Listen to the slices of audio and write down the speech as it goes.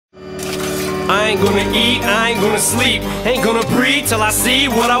I ain't gonna eat, I ain't gonna sleep, ain't gonna breathe till I see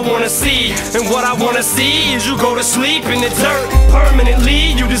what I wanna see. And what I wanna see is you go to sleep in the dirt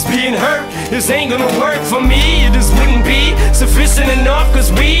permanently. You just being hurt. This ain't gonna work for me. It just wouldn't be sufficient enough,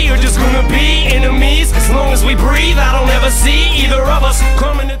 cause we are just gonna be enemies. As long as we breathe, I don't ever see either of us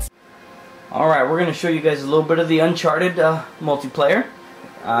coming to. Alright, we're gonna show you guys a little bit of the Uncharted multiplayer.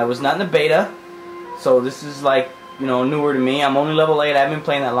 I was not in the beta, so this is like, you know, newer to me. I'm only level 8. I haven't been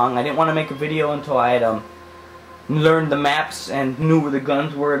playing that long. I didn't want to make a video until I had learned the maps and knew where the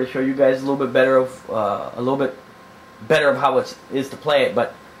guns were to show you guys a little bit better of how it is to play it.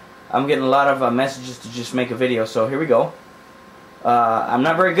 But I'm getting a lot of messages to just make a video, so here we go. I'm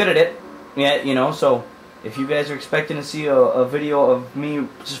not very good at it yet, you know, so if you guys are expecting to see a video of me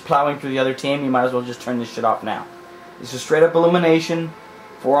just plowing through the other team, you might as well just turn this shit off now. This is straight up elimination,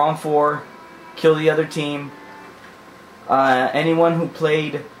 4-on-4, kill the other team. Anyone who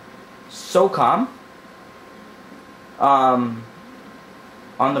played SOCOM on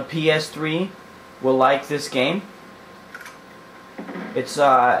the PS3 will like this game. It's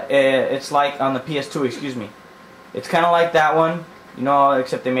like on the PS2, excuse me. It's kind of like that one, you know,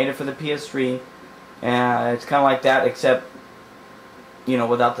 except they made it for the PS3. And it's kind of like that, except, you know,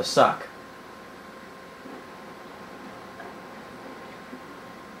 without the suck.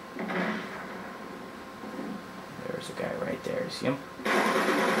 There's a guy right there. You see him?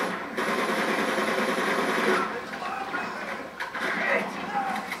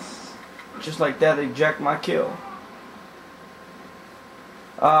 Just like that, they jacked my kill.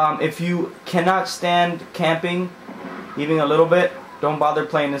 If you cannot stand camping even a little bit, don't bother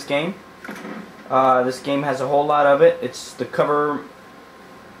playing this game. This game has a whole lot of it. It's the cover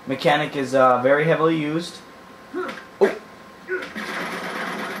mechanic is very heavily used. Oh.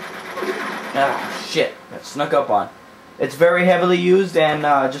 Ah, shit. Got snuck up on. It's very heavily used, and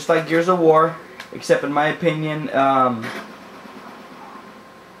just like Gears of War, except in my opinion,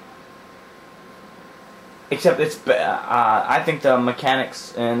 except it's I think the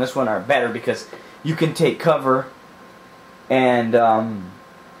mechanics in this one are better because you can take cover, and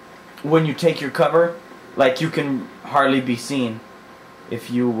when you take your cover, like, you can hardly be seen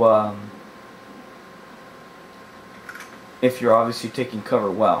if you're obviously taking cover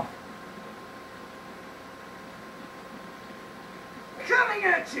well. Coming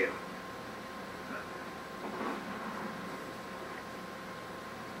at you.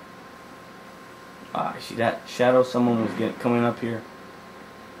 Ah, see that shadow? Someone was coming up here.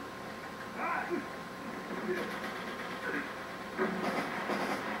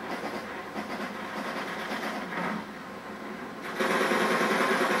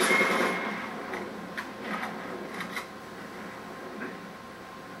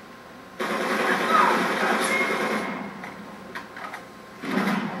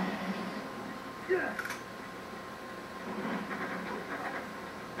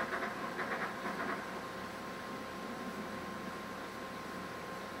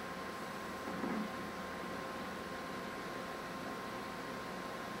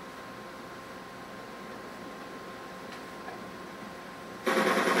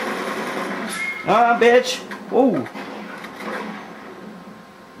 Ah, bitch! Whoa!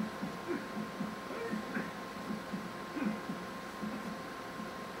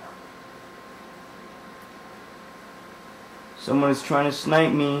 Someone is trying to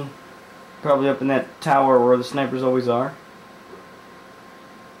snipe me. Probably up in that tower where the snipers always are.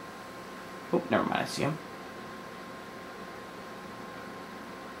 Oh, never mind, I see him.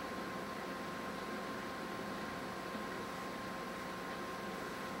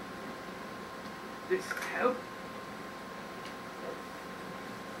 This help?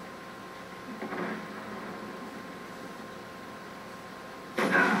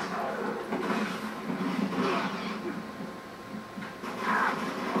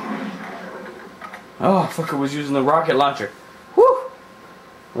 Oh, fucker was using the rocket launcher. Whew!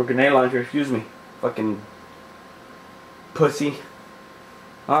 Or grenade launcher, excuse me. Fucking pussy.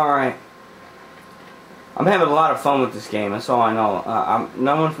 Alright. I'm having a lot of fun with this game, that's all I know.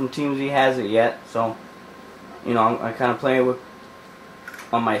 No one from Team Z has it yet, so, you know, I kind of play it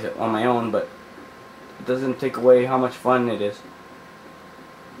on my own, but it doesn't take away how much fun it is.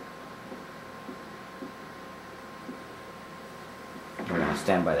 I don't want to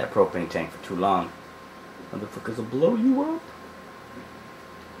stand by that propane tank for too long. Motherfuckers will blow you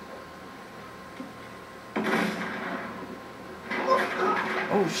up.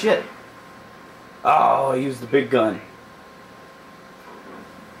 Oh shit. Oh, I used the big gun.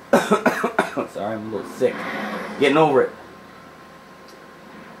 Sorry, I'm a little sick. Getting over it.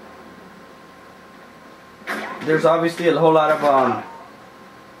 There's obviously a whole lot of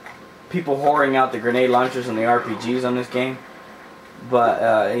people whoring out the grenade launchers and the RPGs on this game.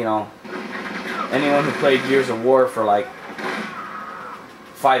 But, you know, anyone who played Gears of War for like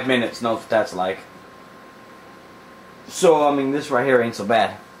 5 minutes knows what that's like. So, I mean, this right here ain't so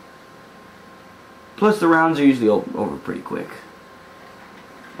bad. Plus, the rounds are usually over pretty quick.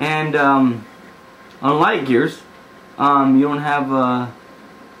 And, unlike Gears, you don't have a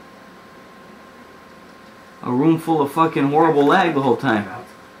room full of fucking horrible lag the whole time.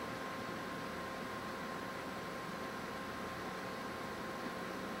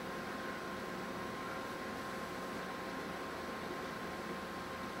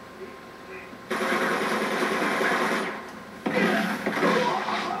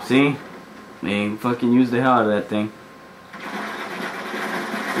 See? They fucking used the hell out of that thing.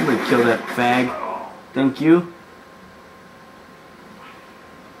 Somebody kill that fag. Thank you.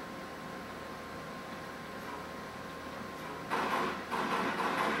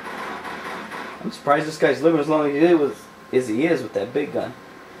 I'm surprised this guy's living as long as he is with that big gun.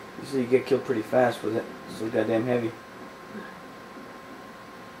 Usually you get killed pretty fast with it. It's so goddamn heavy.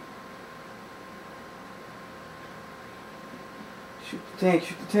 Shoot the tank,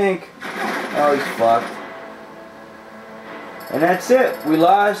 shoot the tank. Oh, he's fucked. And that's it. We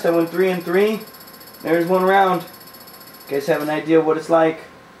lost. I went 3-3. There's one round. You guys have an idea of what it's like?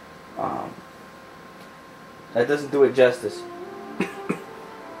 That doesn't do it justice.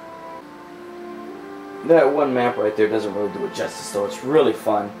 That one map right there doesn't really do it justice, though. It's really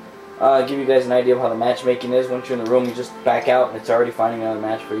fun. Give you guys an idea of how the matchmaking is. Once you're in the room, you just back out, and it's already finding another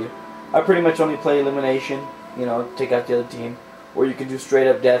match for you. I pretty much only play elimination. You know, take out the other team. Or you can do straight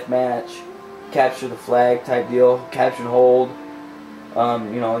up deathmatch, capture the flag type deal, capture and hold.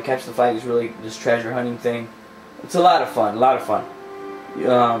 You know, capture the flag is really just treasure hunting thing. It's a lot of fun, a lot of fun.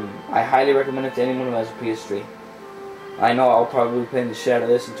 I highly recommend it to anyone who has a PS3. I know I'll probably be playing the shit out of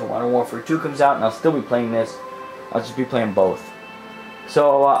this until Modern Warfare 2 comes out, and I'll still be playing this. I'll just be playing both.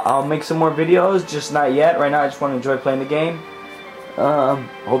 So I'll make some more videos, just not yet. Right now I just want to enjoy playing the game.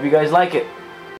 Hope you guys like it.